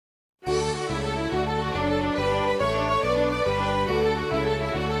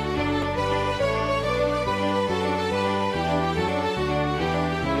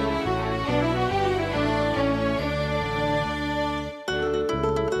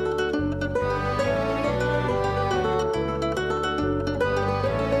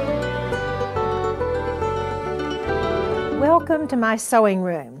Welcome to my sewing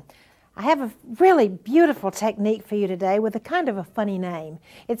room. I have a really beautiful technique for you today with a kind of a funny name.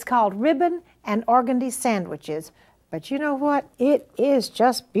 It's called ribbon and organdy sandwiches, but you know what? It is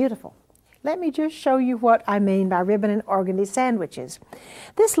just beautiful. Let me just show you what I mean by ribbon and organdy sandwiches.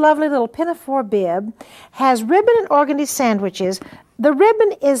 This lovely little pinafore bib has ribbon and organdy sandwiches. The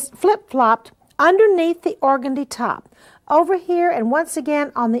ribbon is flip-flopped underneath the organdy top, over here and once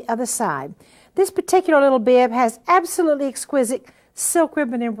again on the other side. This particular little bib has absolutely exquisite silk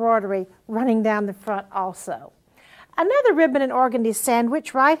ribbon embroidery running down the front also. Another ribbon and organdy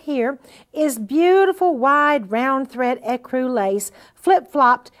sandwich right here is beautiful wide round thread ecru lace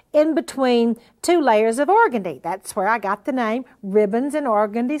flip-flopped in between two layers of organdy. That's where I got the name ribbons and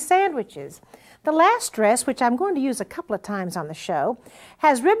organdy sandwiches. The last dress, which I'm going to use a couple of times on the show,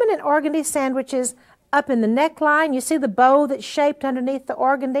 has ribbon and organdy sandwiches up in the neckline. You see the bow that's shaped underneath the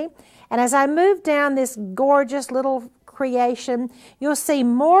organdy? And as I move down this gorgeous little creation, you'll see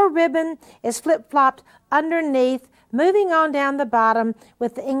more ribbon is flip-flopped underneath, moving on down the bottom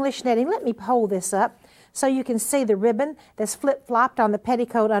with the English netting. Let me hold this up so you can see the ribbon that's flip-flopped on the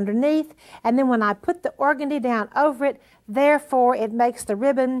petticoat underneath. And then when I put the organdy down over it, therefore it makes the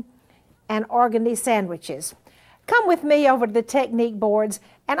ribbon and organdy sandwiches. Come with me over to the technique boards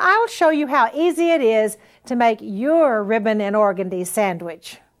and I'll show you how easy it is to make your ribbon and organdy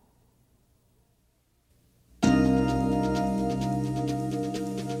sandwich.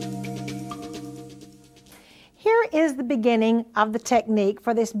 Here is the beginning of the technique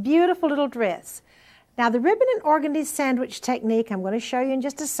for this beautiful little dress. Now the ribbon and organdy sandwich technique I'm going to show you in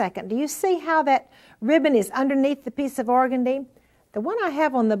just a second. Do you see how that ribbon is underneath the piece of organdy? The one I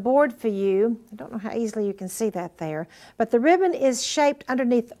have on the board for you, I don't know how easily you can see that there, but the ribbon is shaped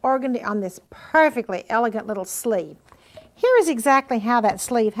underneath the organdy on this perfectly elegant little sleeve. Here is exactly how that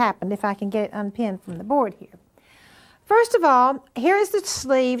sleeve happened, if I can get it unpinned from the board here. First of all, here is the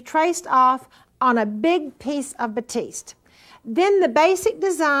sleeve traced off on a big piece of batiste. Then the basic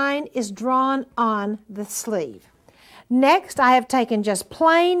design is drawn on the sleeve. Next, I have taken just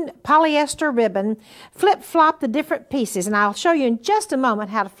plain polyester ribbon, flip-flop the different pieces, and I'll show you in just a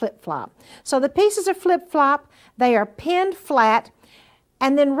moment how to flip-flop. So the pieces are flip-flop, they are pinned flat,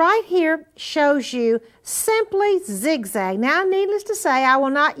 and then right here shows you simply zigzag. Now, needless to say, I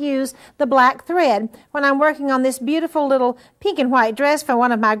will not use the black thread when I'm working on this beautiful little pink and white dress for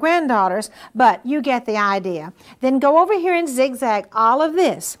one of my granddaughters, but you get the idea. Then go over here and zigzag all of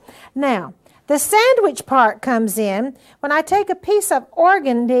this. Now, the sandwich part comes in when I take a piece of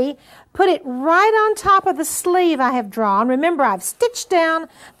organdy, put it right on top of the sleeve I have drawn. Remember, I've stitched down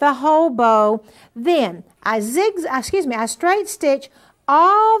the whole bow. Then I straight stitch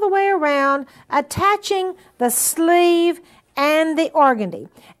all the way around, attaching the sleeve and the organdy.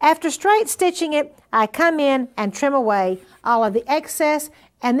 After straight stitching it, I come in and trim away all of the excess,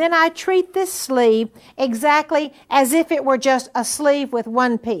 and then I treat this sleeve exactly as if it were just a sleeve with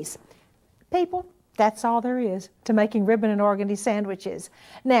one piece. People, that's all there is to making ribbon and organdy sandwiches.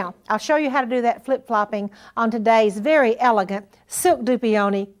 Now, I'll show you how to do that flip-flopping on today's very elegant silk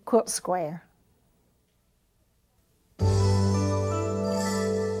dupioni quilt square.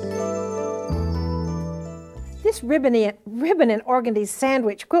 This ribbon and organdy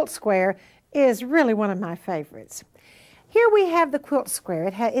sandwich quilt square is really one of my favorites. Here we have the quilt square.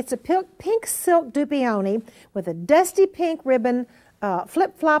 It's a pink silk dupioni with a dusty pink ribbon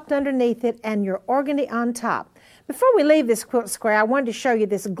flip-flopped underneath it and your organdy on top. Before we leave this quilt square, I wanted to show you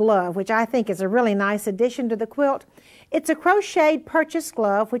this glove, which I think is a really nice addition to the quilt. It's a crocheted purchase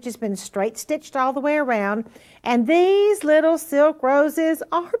glove, which has been straight stitched all the way around, and these little silk roses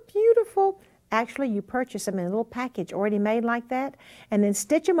are beautiful. Actually, you purchase them in a little package already made like that, and then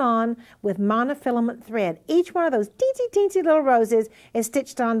stitch them on with monofilament thread. Each one of those teensy little roses is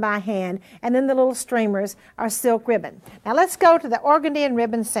stitched on by hand, and then the little streamers are silk ribbon. Now let's go to the organdy and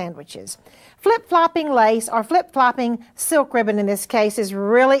ribbon sandwiches. Flip-flopping lace, or flip-flopping silk ribbon in this case, is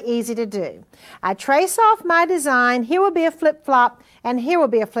really easy to do. I trace off my design. Here will be a flip-flop, and here will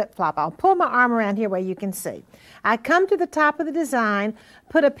be a flip-flop. I'll pull my arm around here where you can see. I come to the top of the design,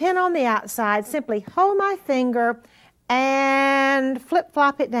 put a pin on the outside, simply hold my finger and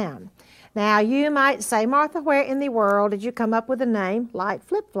flip-flop it down. Now you might say, Martha, where in the world did you come up with a name like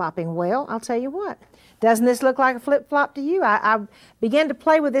flip-flopping? Well, I'll tell you what. Doesn't this look like a flip-flop to you? I began to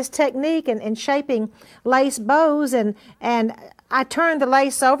play with this technique and shaping lace bows, and I turned the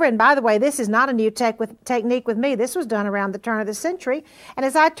lace over, and by the way, this is not a new technique with me. This was done around the turn of the century, and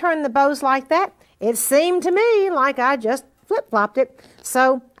as I turned the bows like that, it seemed to me like I just flip-flopped it.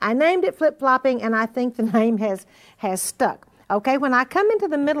 So I named it flip-flopping, and I think the name has stuck. Okay, when I come into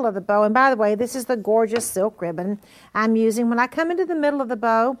the middle of the bow, and by the way, this is the gorgeous silk ribbon I'm using. When I come into the middle of the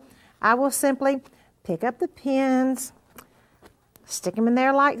bow, I will simply pick up the pins, stick them in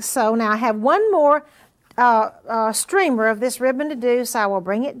there like so. Now I have one more streamer of this ribbon to do, so I will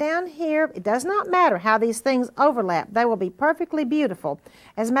bring it down here. It does not matter how these things overlap. They will be perfectly beautiful.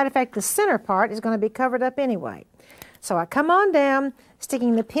 As a matter of fact, the center part is going to be covered up anyway. So I come on down,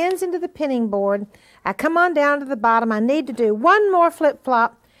 sticking the pins into the pinning board. I come on down to the bottom. I need to do one more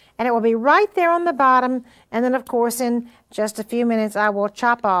flip-flop, and it will be right there on the bottom. And then, of course, in just a few minutes, I will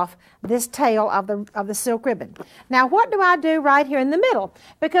chop off this tail of the silk ribbon. Now, what do I do right here in the middle?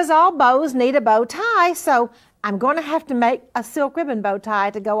 Because all bows need a bow tie, so I'm going to have to make a silk ribbon bow tie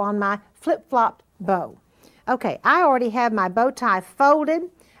to go on my flip-flopped bow. Okay, I already have my bow tie folded.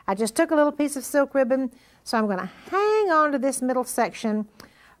 I just took a little piece of silk ribbon, so I'm going to hang on to this middle section,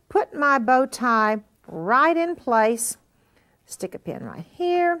 put my bow tie right in place, stick a pin right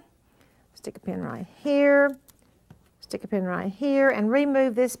here, stick a pin right here, stick a pin right here, and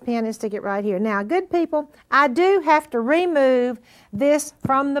remove this pin and stick it right here. Now, good people, I do have to remove this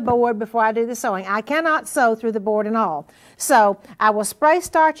from the board before I do the sewing. I cannot sew through the board and all. So I will spray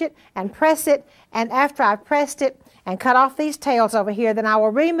starch it and press it, and after I've pressed it and cut off these tails over here, then I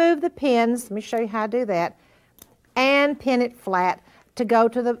will remove the pins. Let me show you how to do that, and pin it flat to go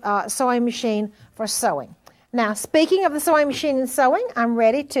to the sewing machine for sewing. Now, speaking of the sewing machine and sewing, I'm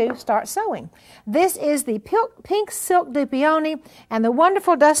ready to start sewing. This is the pink silk dupioni and the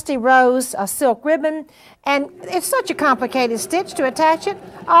wonderful dusty rose silk ribbon, and it's such a complicated stitch to attach it.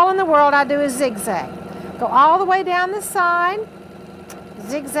 All in the world I do is zigzag. Go all the way down the side,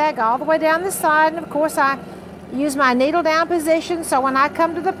 zigzag all the way down the side, and of course I use my needle down position, so when I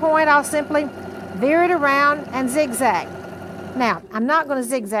come to the point, I'll simply veer it around and zigzag. Now, I'm not going to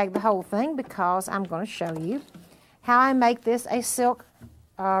zigzag the whole thing because I'm going to show you how I make this a silk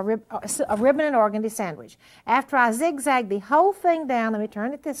a ribbon and organdy sandwich. After I zigzag the whole thing down, let me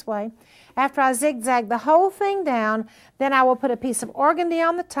turn it this way. After I zigzag the whole thing down, then I will put a piece of organdy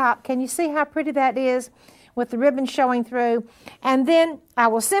on the top. Can you see how pretty that is with the ribbon showing through? And then I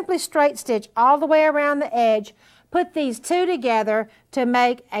will simply straight stitch all the way around the edge, put these two together to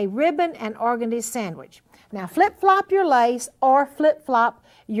make a ribbon and organdy sandwich. Now flip-flop your lace or flip-flop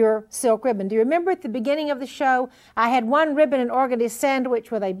your silk ribbon. Do you remember at the beginning of the show, I had one ribbon and organdy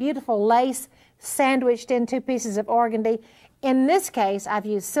sandwich with a beautiful lace sandwiched in two pieces of organdy. In this case, I've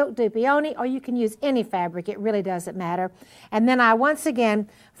used silk dupioni, or you can use any fabric. It really doesn't matter. And then I once again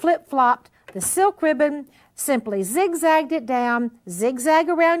flip-flopped the silk ribbon, simply zigzagged it down, zigzag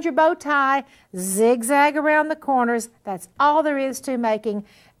around your bow tie, zigzag around the corners. That's all there is to making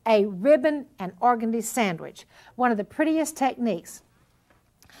a ribbon and organdy sandwich. One of the prettiest techniques.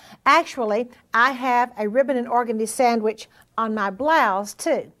 Actually, I have a ribbon and organdy sandwich on my blouse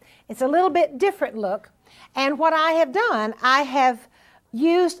too. It's a little bit different look. And what I have done, I have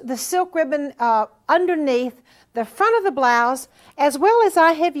used the silk ribbon underneath the front of the blouse, as well as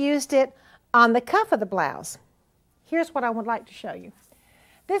I have used it on the cuff of the blouse. Here's what I would like to show you.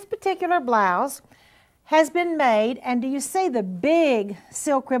 This particular blouse has been made, and do you see the big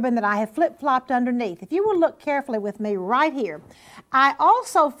silk ribbon that I have flip-flopped underneath? If you will look carefully with me right here, I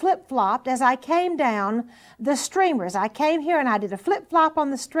also flip-flopped as I came down the streamers. I came here and I did a flip-flop on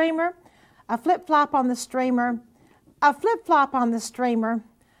the streamer, a flip-flop on the streamer, a flip-flop on the streamer,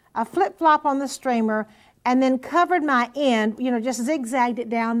 a flip-flop on the streamer, and then covered my end, just zigzagged it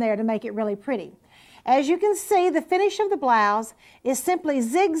down there to make it really pretty. As you can see, the finish of the blouse is simply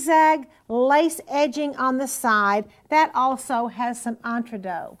zigzag lace edging on the side. That also has some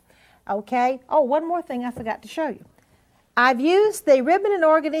entredeaux. Okay? Oh, one more thing I forgot to show you. I've used the ribbon and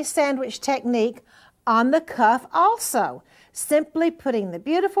organdy sandwich technique on the cuff also. Simply putting the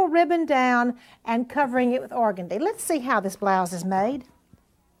beautiful ribbon down and covering it with organdy. Let's see how this blouse is made.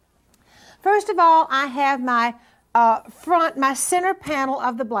 First of all, I have my my center panel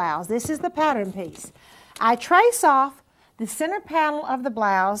of the blouse. This is the pattern piece. I trace off the center panel of the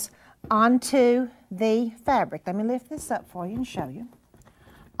blouse onto the fabric. Let me lift this up for you and show you.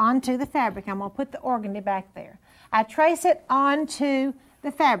 Onto the fabric. I'm going to put the organdy back there. I trace it onto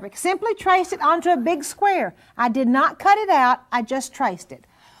the fabric. Simply trace it onto a big square. I did not cut it out. I just traced it.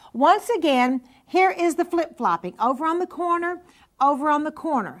 Once again, here is the flip-flopping. Over on the corner,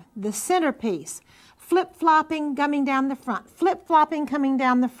 the centerpiece. Flip-flopping coming down the front, flip-flopping coming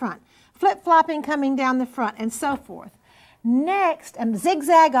down the front, flip-flopping coming down the front, and so forth. Next, and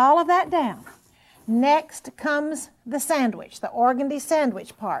zigzag all of that down. Next comes the sandwich, the organdy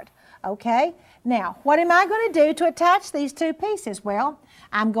sandwich part Okay, now what am I going to do to attach these two pieces? Well,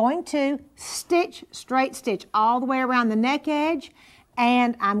 I'm going to stitch, straight stitch all the way around the neck edge,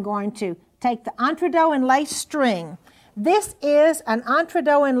 and I'm going to take the entredot and lace string. This is an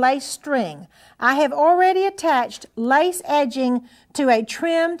entredot and lace string. I have already attached lace edging to a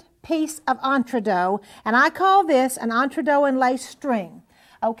trimmed piece of entredot, and I call this an entredot and lace string.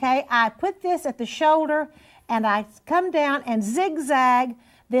 Okay, I put this at the shoulder, and I come down and zigzag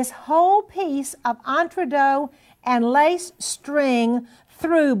this whole piece of entredot and lace string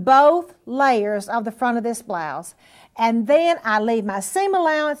through both layers of the front of this blouse. And then I leave my seam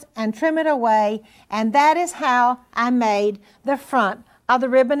allowance and trim it away, and that is how I made the front of the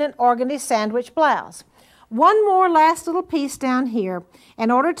ribbon and organdy sandwich blouse. One more last little piece down here.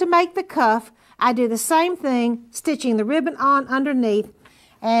 In order to make the cuff, I do the same thing, stitching the ribbon on underneath.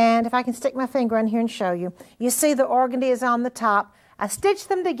 And if I can stick my finger in here and show you, you see the organdy is on the top. I stitch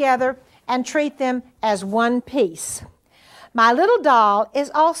them together and treat them as one piece. My little doll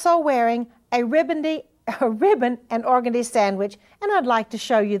is also wearing a ribbon and organdy sandwich, and I'd like to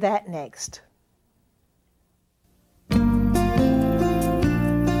show you that next.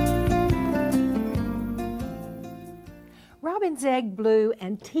 Robin's egg blue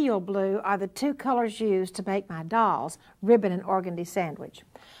and teal blue are the two colors used to make my doll's ribbon and organdy sandwich.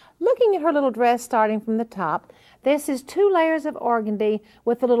 Looking at her little dress starting from the top, this is 2 layers of organdy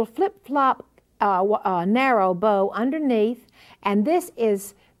with a little flip-flop narrow bow underneath, and this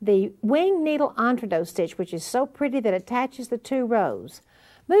is the wing needle entredot stitch, which is so pretty that it attaches the 2 rows.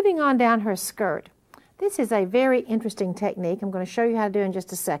 Moving on down her skirt, this is a very interesting technique, I'm going to show you how to do in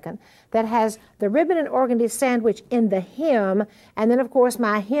just a second, that has the ribbon and organdy sandwich in the hem, and then of course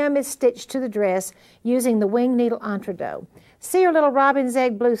my hem is stitched to the dress using the wing needle entredot. See her little robin's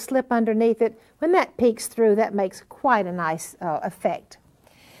egg blue slip underneath it? When that peeks through, that makes quite a nice effect.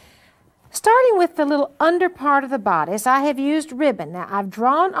 Starting with the little under part of the bodice, I have used ribbon. Now I've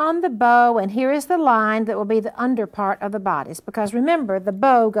drawn on the bow, and here is the line that will be the under part of the bodice, because remember, the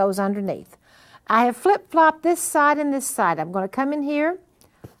bow goes underneath. I have flip-flopped this side and this side. I'm going to come in here,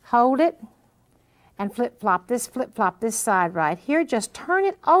 hold it, and flip-flop this side right here. Just turn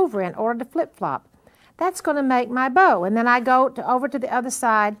it over in order to flip-flop. That's going to make my bow. And then I go over to the other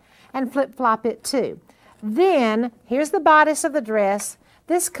side and flip-flop it too. Then, here's the bodice of the dress.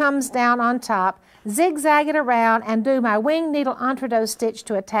 This comes down on top, zigzag it around, and do my wing needle entredot stitch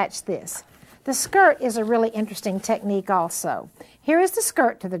to attach this. The skirt is a really interesting technique also. Here is the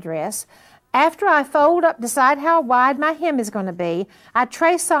skirt to the dress. After I fold up, decide how wide my hem is going to be, I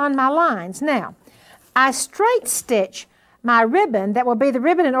trace on my lines. Now, I straight stitch my ribbon, that will be the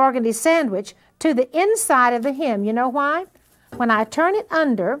ribbon and organdy sandwich, to the inside of the hem. You know why? When I turn it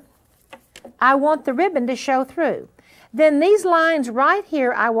under, I want the ribbon to show through. Then these lines right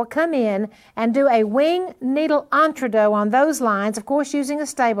here, I will come in and do a wing needle entredot on those lines, of course using a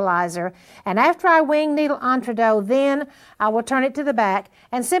stabilizer. And after I wing needle entredot, then I will turn it to the back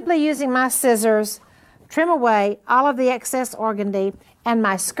and simply using my scissors, trim away all of the excess organdy, and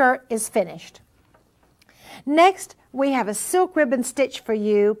my skirt is finished. Next, we have a silk ribbon stitch for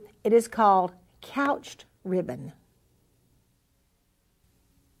you. It is called couched ribbon.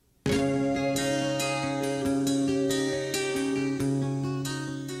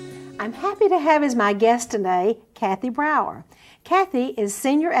 I'm happy to have as my guest today, Kathy Brower. Kathy is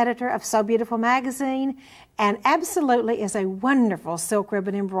senior editor of So Beautiful magazine and absolutely is a wonderful silk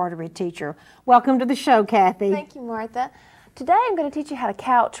ribbon embroidery teacher. Welcome to the show, Kathy. Thank you, Martha. Today I'm going to teach you how to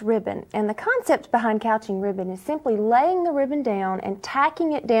couch ribbon, and the concept behind couching ribbon is simply laying the ribbon down and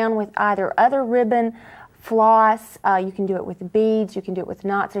tacking it down with either other ribbon, floss, you can do it with beads, you can do it with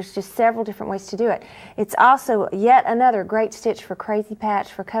knots. There's just several different ways to do it. It's also yet another great stitch for crazy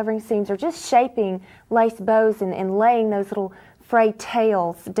patch, for covering seams, or just shaping lace bows and laying those little frayed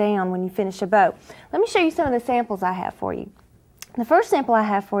tails down when you finish a bow. Let me show you some of the samples I have for you. The first sample I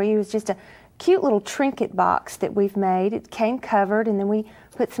have for you is just a cute little trinket box that we've made. It came covered and then we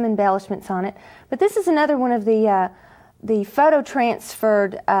put some embellishments on it. But this is another one of the photo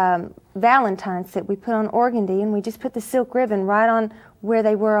transferred valentines that we put on organdy, and we just put the silk ribbon right on where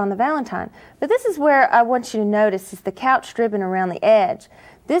they were on the valentine. But this is where I want you to notice is the couched ribbon around the edge.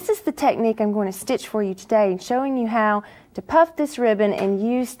 This is the technique I'm going to stitch for you today, showing you how to puff this ribbon and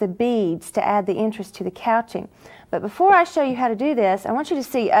use the beads to add the interest to the couching. But before I show you how to do this, I want you to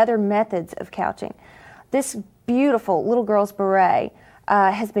see other methods of couching. This beautiful little girl's beret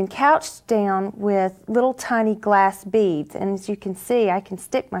has been couched down with little tiny glass beads, and as you can see, I can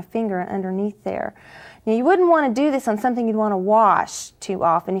stick my finger underneath there. Now, you wouldn't want to do this on something you'd want to wash too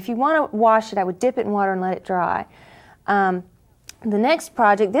often. If you want to wash it, I would dip it in water and let it dry. The next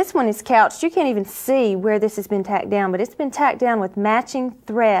project, this one is couched. You can't even see where this has been tacked down, but it's been tacked down with matching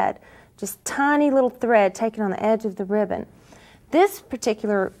thread, just tiny little thread taken on the edge of the ribbon. This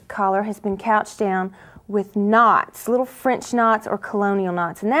particular collar has been couched down with knots, little French knots or colonial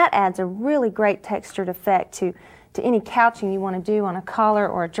knots, and that adds a really great textured effect to any couching you want to do on a collar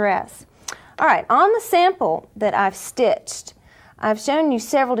or a dress. All right, on the sample that I've stitched, I've shown you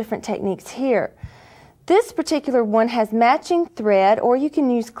several different techniques here. This particular one has matching thread, or you can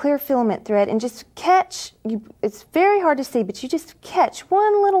use clear filament thread and just catch, it's very hard to see, but you just catch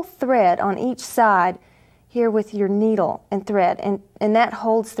one little thread on each side here with your needle and thread, and that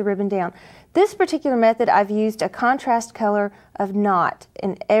holds the ribbon down. This particular method, I've used a contrast color of knot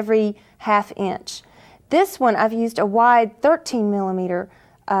in every ½ inch. This one, I've used a wide 13mm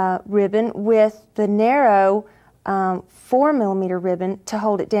ribbon with the narrow 4mm ribbon to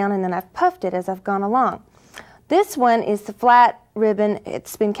hold it down, and then I've puffed it as I've gone along. This one is the flat ribbon.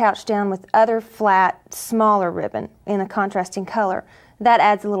 It's been couched down with other flat, smaller ribbon in a contrasting color. That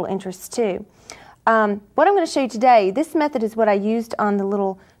adds a little interest too. What I'm going to show you today, this method is what I used on the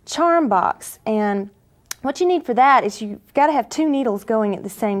little charm box, and what you need for that is you've got to have 2 needles going at the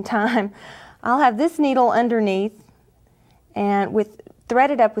same time. I'll have this needle underneath and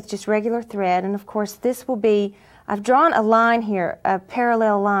threaded up with just regular thread, and of course this will be, I've drawn a line here, a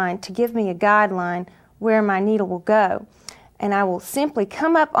parallel line, to give me a guideline where my needle will go. And I will simply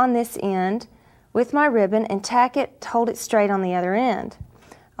come up on this end with my ribbon and tack it, hold it straight on the other end.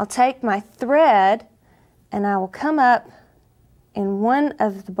 I'll take my thread and I will come up in one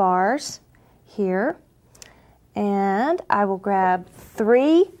of the bars here, and I will grab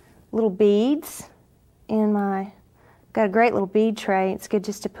 3 little beads in my, got a great little bead tray. It's good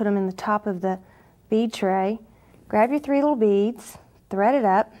just to put them in the top of the bead tray. Grab your 3 little beads, thread it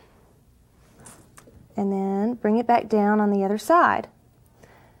up, and then bring it back down on the other side.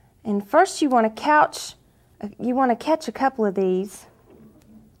 And first you want to catch a couple of these.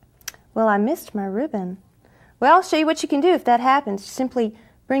 Well, I missed my ribbon. Well, I'll show you what you can do if that happens. Simply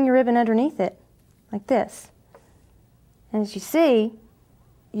bring your ribbon underneath it, like this. And as you see,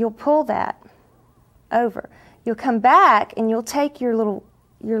 you'll pull that over. You'll come back and you'll take your little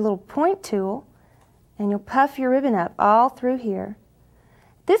point tool and you'll puff your ribbon up all through here.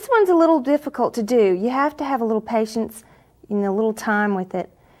 This one's a little difficult to do. You have to have a little patience and a little time with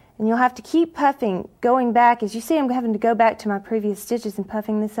it. And you'll have to keep puffing, going back. As you see, I'm having to go back to my previous stitches and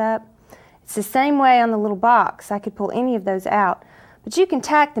puffing this up. It's the same way on the little box. I could pull any of those out. But you can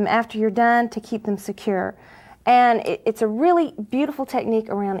tack them after you're done to keep them secure. And it's a really beautiful technique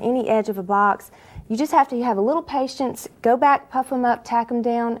around any edge of a box. You just have to have a little patience, go back, puff them up, tack them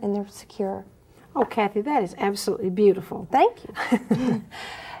down, and they're secure. Oh, Kathy, that is absolutely beautiful. Thank you.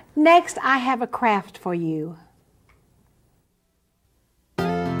 Next, I have a craft for you.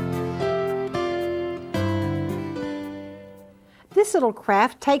 This little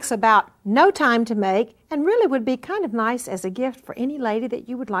craft takes about no time to make and really would be kind of nice as a gift for any lady that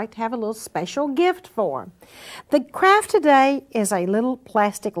you would like to have a little special gift for. The craft today is a little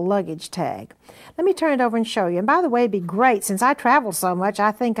plastic luggage tag. Let me turn it over and show you. And by the way, it'd be great, since I travel so much,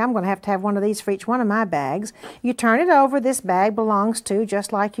 I think I'm going to have one of these for each one of my bags. You turn it over, this bag belongs to,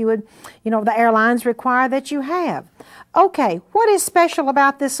 just like you would, the airlines require that you have. Okay, what is special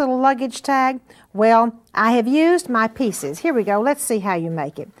about this little luggage tag? Well, I have used my pieces. Here we go. Let's see how you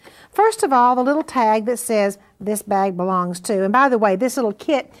make it. First of all, the little tag that says this bag belongs to. And by the way, this little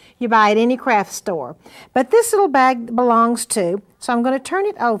kit you buy at any craft store. But this little bag belongs to. So I'm going to turn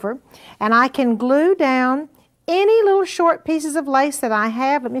it over, and I can glue down any little short pieces of lace that I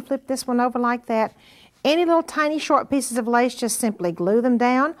have. Let me flip this one over like that. Any little tiny short pieces of lace, just simply glue them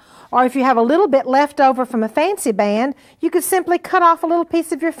down. Or if you have a little bit left over from a fancy band, you could simply cut off a little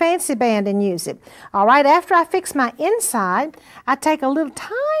piece of your fancy band and use it. All right, after I fix my inside, I take a little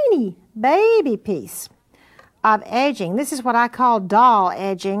tiny baby piece of edging. This is what I call doll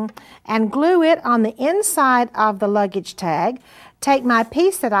edging, and glue it on the inside of the luggage tag. Take my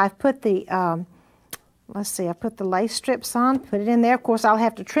piece that I've put the let's see, I put the lace strips on, put it in there. Of course, I'll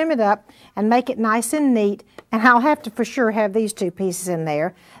have to trim it up and make it nice and neat, and I'll have to for sure have these 2 pieces in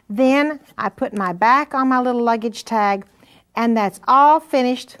there. Then I put my back on my little luggage tag, and that's all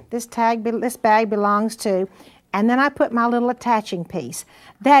finished. This bag belongs to, and then I put my little attaching piece.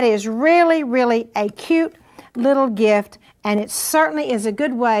 That is really, really a cute little gift, and it certainly is a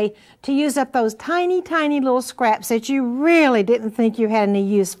good way to use up those tiny, tiny little scraps that you really didn't think you had any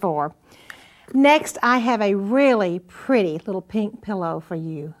use for. Next, I have a really pretty little pink pillow for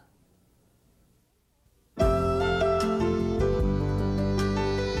you.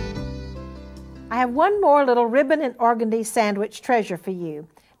 I have one more little ribbon and organdy sandwich treasure for you.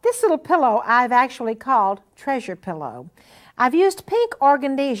 This little pillow I've actually called Treasure Pillow. I've used pink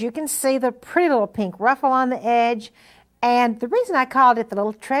organdy, as you can see, the pretty little pink ruffle on the edge. And the reason I called it the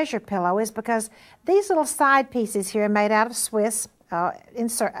little treasure pillow is because these little side pieces here are made out of Swiss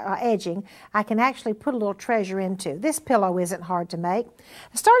edging. I can actually put a little treasure into. This pillow isn't hard to make.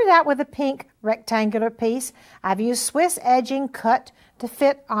 I started out with a pink rectangular piece. I've used Swiss edging cut to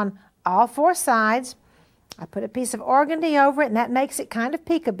fit on all four sides. I put a piece of organdy over it, and that makes it kind of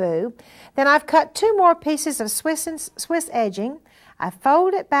peekaboo. Then I've cut two more pieces of Swiss edging. I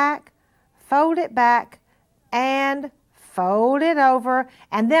fold it back, and fold it over,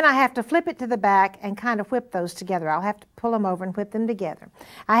 and then I have to flip it to the back and kind of whip those together. I'll have to pull them over and whip them together.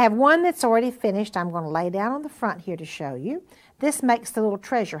 I have one that's already finished. I'm going to lay down on the front here to show you. This makes the little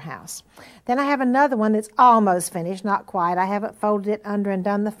treasure house. Then I have another one that's almost finished, not quite. I haven't folded it under and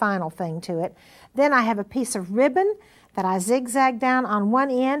done the final thing to it. Then I have a piece of ribbon that I zigzag down on one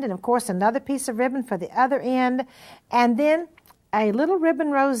end, and of course another piece of ribbon for the other end, and then a little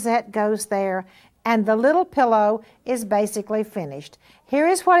ribbon rosette goes there, and the little pillow is basically finished. Here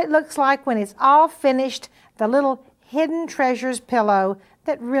is what it looks like when it's all finished, the little hidden treasures pillow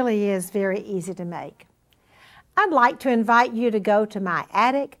that really is very easy to make. I'd like to invite you to go to my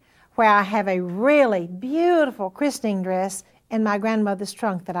attic, where I have a really beautiful christening dress in my grandmother's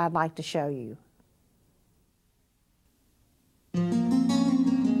trunk that I'd like to show you.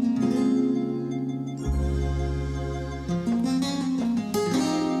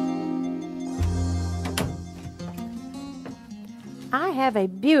 I have a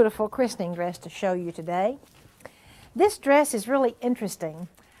beautiful christening dress to show you today. This dress is really interesting.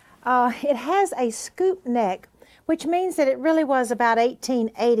 It has a scoop neck, which means that it really was about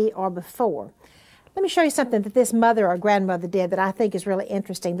 1880 or before. Let me show you something that this mother or grandmother did that I think is really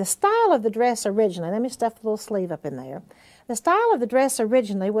interesting. The style of the dress originally, let me stuff the little sleeve up in there. The style of the dress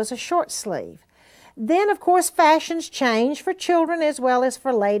originally was a short sleeve. Then, of course, fashions changed for children as well as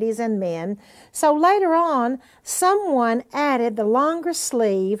for ladies and men. So later on, someone added the longer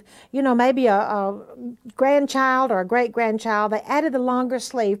sleeve, you know, maybe a grandchild or a great-grandchild. They added the longer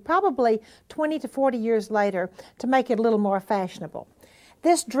sleeve, probably 20 to 40 years later, to make it a little more fashionable.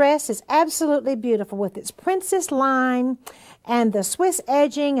 This dress is absolutely beautiful with its princess line and the Swiss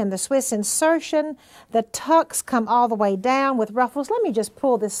edging and the Swiss insertion. The tucks come all the way down with ruffles. Let me just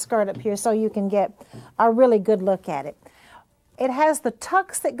pull this skirt up here so you can get a really good look at it. It has the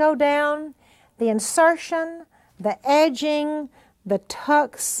tucks that go down, the insertion, the edging, the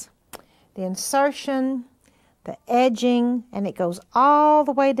tucks, the insertion, the edging, and it goes all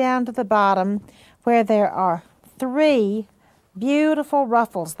the way down to the bottom where there are three beautiful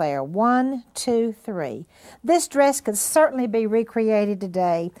ruffles there. 1, 2, 3. This dress could certainly be recreated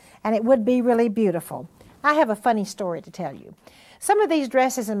today, and it would be really beautiful. I have a funny story to tell you. Some of these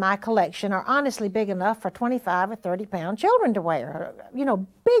dresses in my collection are honestly big enough for 25 or 30-pound children to wear, you know,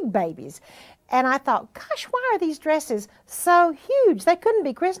 big babies. And I thought, gosh, why are these dresses so huge? They couldn't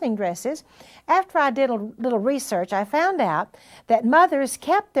be christening dresses. After I did a little research, I found out that mothers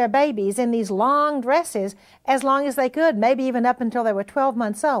kept their babies in these long dresses as long as they could, maybe even up until they were 12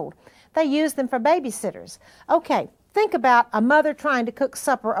 months old. They used them for babysitters. Okay, think about a mother trying to cook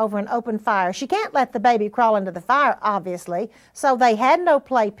supper over an open fire. She can't let the baby crawl into the fire, obviously, so they had no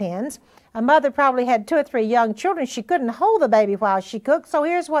playpens. A mother probably had 2 or 3 young children. She couldn't hold the baby while she cooked, so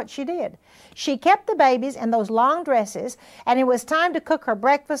here's what she did. She kept the babies in those long dresses, and it was time to cook her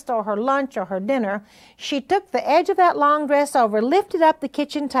breakfast or her lunch or her dinner. She took the edge of that long dress over, lifted up the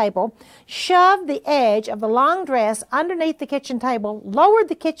kitchen table, shoved the edge of the long dress underneath the kitchen table, lowered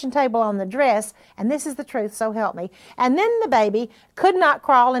the kitchen table on the dress, and this is the truth, so help me, and then the baby could not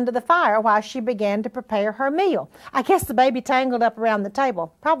crawl into the fire while she began to prepare her meal. I guess the baby tangled up around the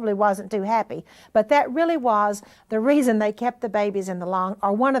table. Probably wasn't too happy, but that really was the reason they kept the babies in the long,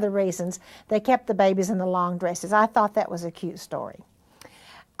 or one of the reasons they kept the babies in the long dresses. I thought that was a cute story.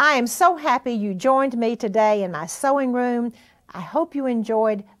 I am so happy you joined me today in my sewing room. I hope you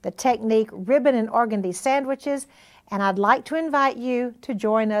enjoyed the technique ribbon and organdy sandwiches, and I'd like to invite you to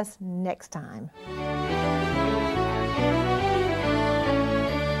join us next time.